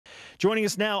Joining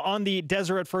us now on the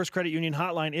Deseret First Credit Union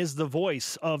hotline is the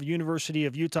voice of University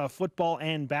of Utah football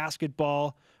and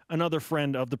basketball, another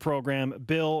friend of the program,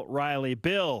 Bill Riley.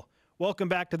 Bill, welcome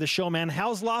back to the show, man.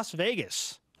 How's Las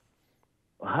Vegas?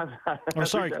 I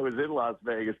was in Las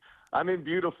Vegas. I'm in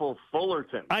beautiful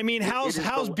Fullerton. I mean, how's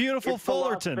beautiful it's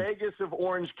Fullerton? The Las Vegas of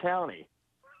Orange County.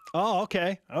 Oh,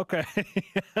 okay. At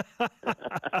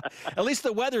least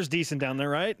the weather's decent down there,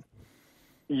 right?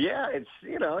 Yeah, it's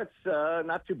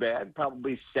not too bad.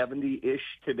 Probably 70-ish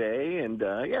today, and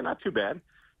not too bad.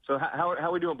 So how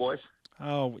are we doing, boys?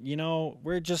 Oh,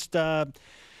 we're just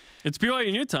it's BYU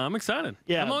and Utah. I'm excited.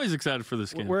 Yeah. I'm always excited for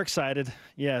this game. We're excited,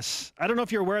 yes. I don't know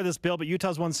if you're aware of this, Bill, but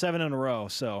Utah's won 7 in a row,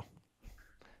 so.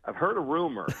 I've heard a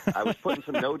rumor. I was putting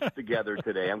some notes together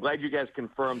today. I'm glad you guys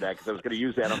confirmed that because I was going to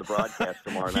use that on the broadcast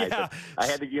tomorrow night. Yeah. I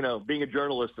had to, being a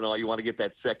journalist and all, you want to get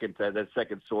that second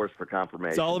source for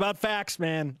confirmation. It's all about facts,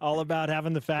 man. All about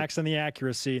having the facts and the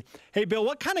accuracy. Hey, Bill,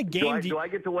 what kind of game do I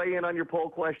get to weigh in on your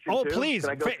poll question, Oh, too? please. Can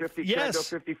I go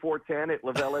 54-10 at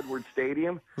Lavelle Edwards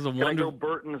Stadium? Can I go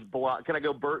Burton's block? Can I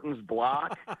go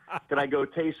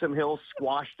Taysom Hill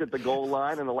squashed at the goal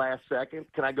line in the last second?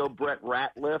 Can I go Brett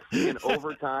Ratliff in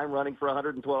overtime running for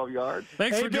 112 yards?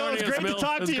 Thanks for Bill, joining us, Bill. It's great to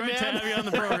talk to you, man. It's great to have you on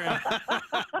the program.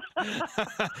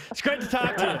 It's great to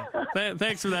talk to you.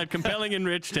 Thanks for that compelling and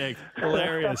rich take.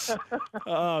 Hilarious.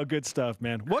 Oh, good stuff,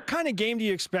 man. What kind of game do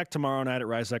you expect tomorrow night at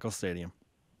Rice-Eccles Stadium?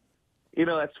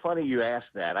 It's funny you ask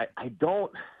that. I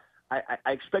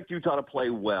expect Utah to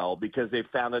play well because they've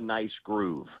found a nice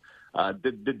groove.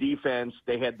 The defense,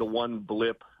 they had the one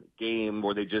blip game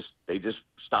where they just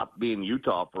stopped being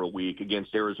Utah for a week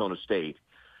against Arizona State.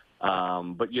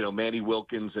 But Manny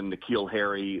Wilkins and N'Keal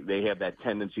Harry, they have that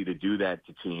tendency to do that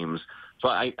to teams. So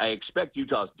I expect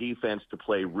Utah's defense to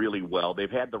play really well. They've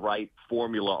had the right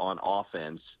formula on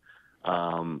offense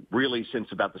really since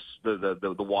about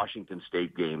the Washington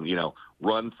State game.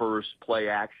 Run first, play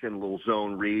action, little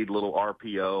zone read, little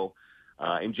RPO.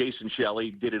 And Jason Shelley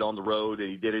did it on the road,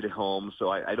 and he did it at home, so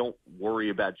I don't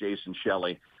worry about Jason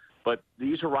Shelley. But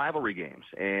these are rivalry games,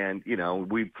 and,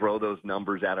 we throw those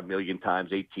numbers out a million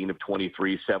times, 18 of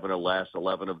 23, 7 or less,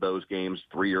 11 of those games,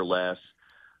 3 or less.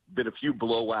 Been a few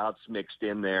blowouts mixed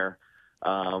in there.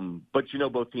 But,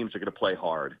 both teams are going to play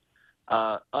hard.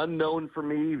 Unknown for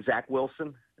me, Zach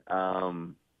Wilson.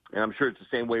 And I'm sure it's the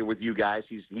same way with you guys.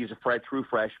 He's a true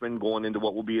freshman going into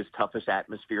what will be his toughest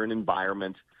atmosphere and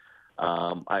environment.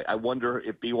 I wonder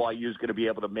if BYU is going to be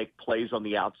able to make plays on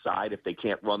the outside if they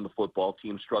can't run the football.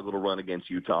 Teams struggle to run against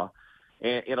Utah.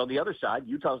 And on the other side,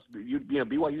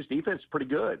 BYU's defense is pretty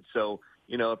good. So,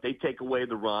 if they take away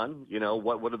the run,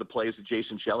 what are the plays that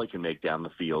Jason Shelley can make down the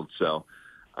field? So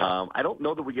I don't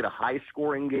know that we get a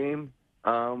high-scoring game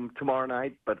tomorrow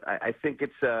night, but I think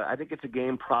it's a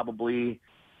game probably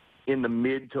in the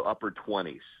mid to upper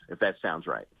 20s, if that sounds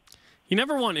right. You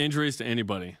never want injuries to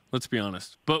anybody, let's be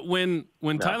honest. But when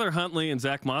Tyler Huntley and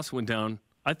Zach Moss went down,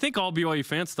 I think all BYU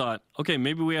fans thought, okay,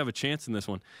 maybe we have a chance in this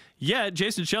one. Yet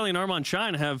Jason Shelley and Armand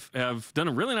Shine have done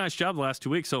a really nice job the last 2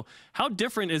 weeks. So how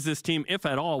different is this team, if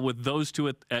at all, with those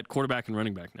two at quarterback and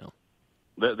running back now?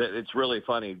 It's really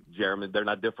funny, Jeremy. They're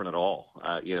not different at all.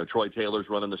 Troy Taylor's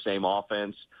running the same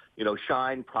offense.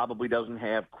 Shine probably doesn't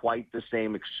have quite the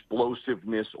same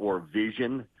explosiveness or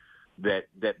vision that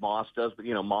Moss does. But,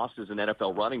 Moss is an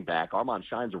NFL running back. Armand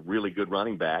Shine's a really good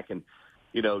running back. And,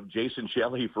 Jason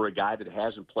Shelley, for a guy that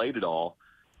hasn't played at all,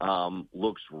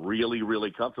 looks really,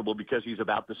 really comfortable because he's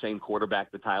about the same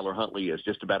quarterback that Tyler Huntley is,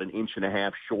 just about 1.5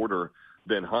 inches shorter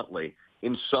than Huntley.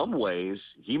 In some ways,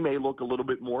 he may look a little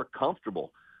bit more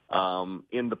comfortable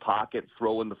in the pocket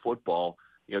throwing the football.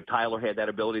 Tyler had that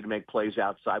ability to make plays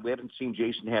outside. We haven't seen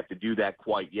Jason have to do that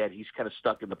quite yet. He's kind of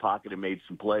stuck in the pocket and made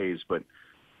some plays, but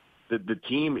the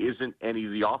team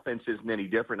the offense isn't any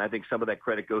different. I think some of that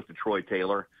credit goes to Troy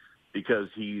Taylor because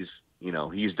he's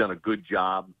done a good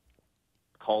job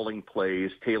calling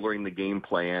plays, tailoring the game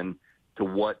plan to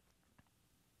what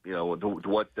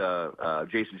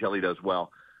Jason Shelley does well.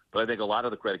 But I think a lot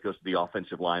of the credit goes to the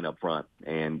offensive line up front,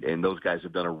 and those guys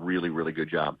have done a really, really good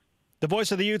job. The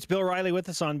voice of the Utes, Bill Riley, with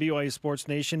us on BYU Sports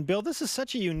Nation. Bill, this is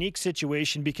such a unique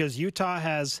situation because Utah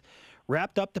has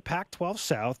wrapped up the Pac-12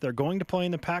 South. They're going to play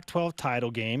in the Pac-12 title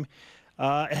game.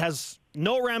 It has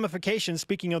no ramifications,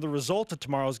 speaking of the result of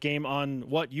tomorrow's game, on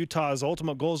what Utah's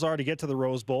ultimate goals are to get to the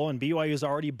Rose Bowl, and BYU is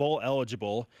already bowl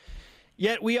eligible.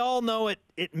 Yet we all know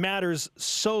it matters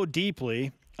so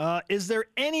deeply. Is there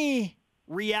any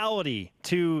reality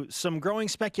to some growing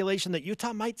speculation that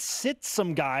Utah might sit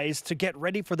some guys to get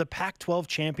ready for the Pac-12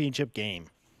 championship game?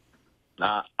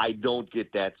 I don't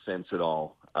get that sense at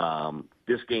all.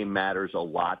 this game matters a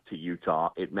lot to Utah.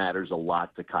 It matters a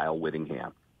lot to Kyle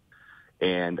Whittingham.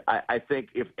 And I think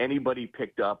if anybody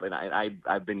picked up, and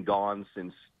I've been gone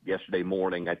since yesterday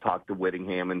morning. I talked to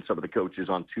Whittingham and some of the coaches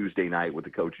on Tuesday night with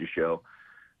the coaches show.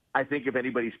 I think if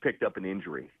anybody's picked up an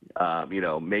injury,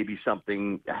 maybe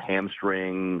something, a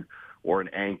hamstring or an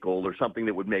ankle or something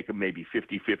that would make him maybe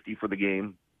 50-50 for the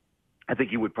game, I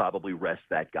think you would probably rest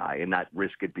that guy and not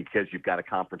risk it because you've got a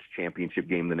conference championship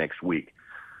game the next week.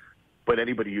 But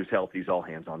anybody who's healthy is all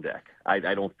hands on deck. I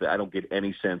don't get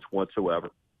any sense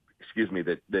whatsoever,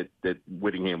 that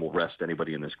Whittingham will rest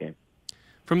anybody in this game.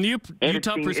 From the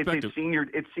Utah perspective,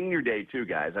 it's senior day too,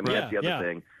 guys. I mean, that's the other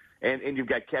thing. And you've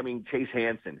got Chase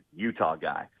Hansen, Utah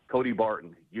guy. Cody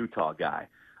Barton, Utah guy.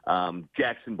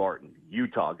 Jackson Barton,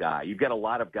 Utah guy. You've got a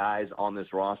lot of guys on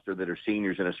this roster that are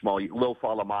seniors in a small. Lil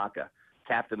Falamaka,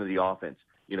 captain of the offense,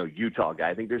 Utah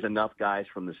guy. I think there's enough guys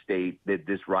from the state that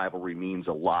this rivalry means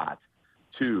a lot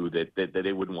to that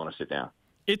they wouldn't want to sit down.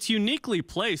 It's uniquely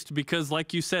placed because,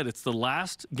 like you said, it's the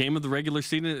last game of the regular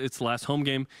season. It's the last home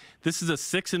game. This is a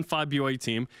 6-5 BYU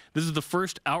team. This is the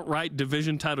first outright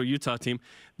division title Utah team.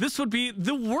 This would be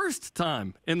the worst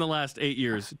time in the last 8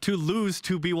 years to lose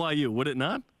to BYU, would it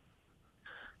not?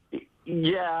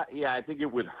 Yeah, I think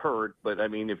it would hurt. But, I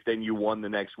mean, if then you won the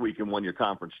next week and won your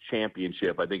conference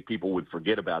championship, I think people would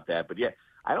forget about that. But, yeah,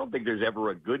 I don't think there's ever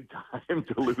a good time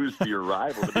to lose to your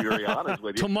rival, to be very honest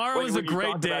with you. Tomorrow is a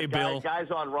great day, Bill.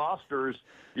 Guys on rosters,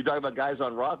 you talk about guys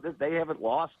on rosters, they haven't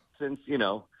lost since,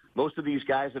 most of these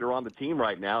guys that are on the team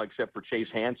right now, except for Chase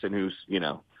Hansen, who's,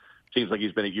 seems like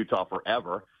he's been at Utah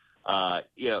forever.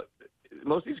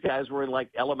 Most of these guys were in like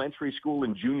elementary school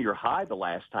and junior high the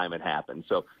last time it happened.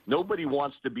 So nobody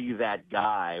wants to be that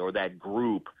guy or that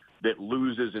group that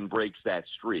loses and breaks that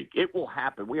streak. It will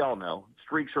happen. We all know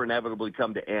streaks are inevitably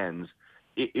come to ends.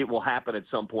 It will happen at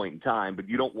some point in time, but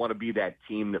you don't want to be that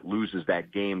team that loses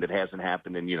that game that hasn't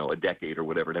happened in, a decade or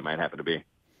whatever it might happen to be.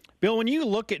 Bill, when you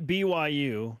look at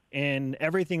BYU and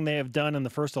everything they have done in the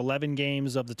first 11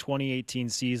 games of the 2018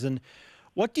 season,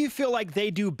 what do you feel like they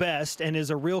do best and is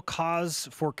a real cause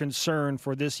for concern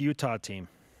for this Utah team?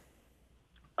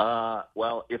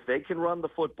 Well, if they can run the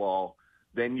football,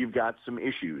 then you've got some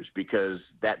issues because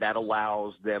that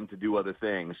allows them to do other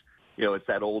things. It's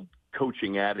that old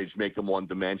coaching adage, make them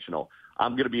one-dimensional.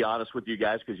 I'm going to be honest with you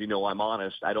guys because I'm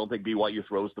honest. I don't think BYU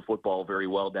throws the football very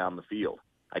well down the field.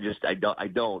 I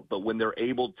don't. But when they're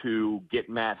able to get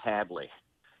Matt Hadley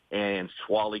and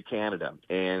Swally Canada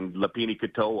and Lapini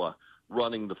Katoa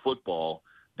running the football,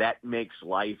 that makes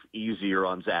life easier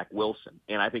on Zach Wilson.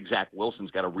 And I think Zach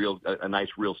Wilson's got a nice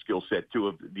real skill set, too,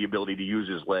 of the ability to use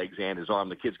his legs and his arm.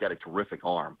 The kid's got a terrific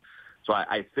arm. So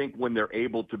I think when they're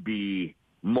able to be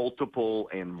multiple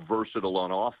and versatile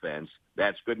on offense,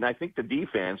 that's good. And I think the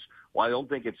defense, while I don't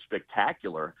think it's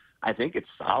spectacular, I think it's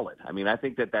solid. I mean, I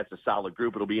think that's a solid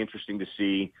group. It'll be interesting to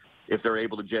see if they're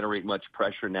able to generate much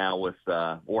pressure now with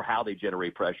or how they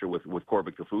generate pressure with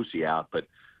Corbett Kafusi out. But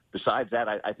besides that,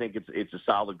 I think it's a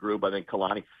solid group. I think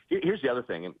Kalani. Here's the other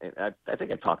thing, and I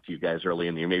think I talked to you guys early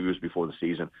in the year. Maybe it was before the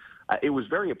season. It was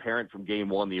very apparent from game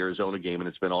one, the Arizona game, and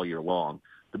it's been all year long.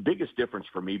 The biggest difference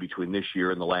for me between this year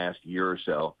and the last year or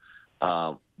so,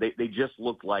 they just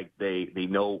look like they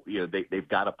know, they've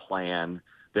got a plan.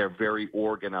 They're very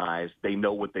organized. They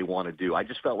know what they want to do. I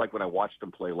just felt like when I watched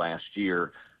them play last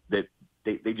year that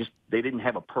they didn't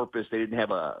have a purpose. They didn't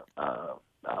have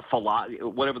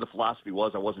whatever the philosophy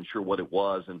was. I wasn't sure what it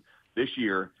was. And this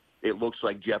year, it looks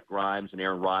like Jeff Grimes and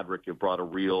Aaron Roderick have brought a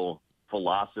real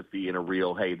philosophy and a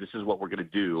real, hey, this is what we're going to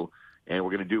do, and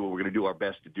we're going to do our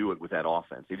best to do it with that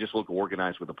offense. They just look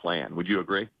organized with a plan. Would you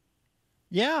agree?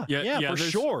 Yeah, for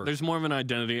sure. There's more of an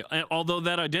identity, although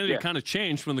that identity kind of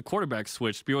changed when the quarterback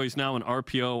switched. BYU's now an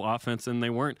RPO offense, and they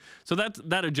weren't. So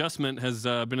that adjustment has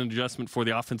been an adjustment for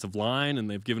the offensive line, and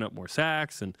they've given up more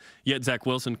sacks, and yet Zach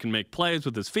Wilson can make plays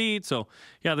with his feet. So,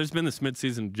 there's been this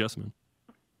midseason adjustment.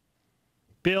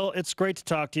 Bill, it's great to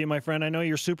talk to you, my friend. I know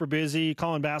you're super busy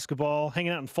calling basketball,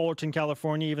 hanging out in Fullerton,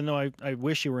 California, even though I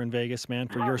wish you were in Vegas, man,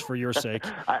 for your sake.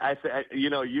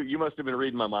 You must have been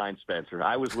reading my mind, Spencer.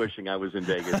 I was wishing I was in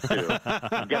Vegas, too.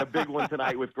 I've got a big one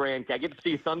tonight with Grand Canyon. I get to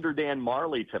see Thunder Dan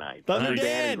Marley tonight. Thunder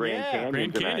Dan and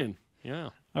Grand Canyon. Yeah.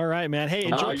 All right, man. Hey,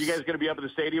 enjoy. Are you guys going to be up at the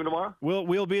stadium tomorrow?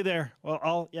 We'll be there. Well,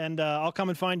 I'll come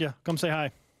and find you. Come say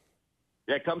hi.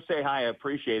 Yeah, come say hi. I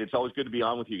appreciate it. It's always good to be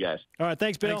on with you guys. All right,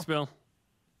 thanks, Bill. Thanks, Bill.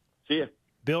 See ya.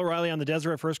 Bill Riley on the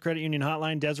Deseret First Credit Union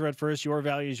Hotline. Deseret First, your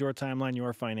values, your timeline,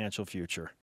 your financial future.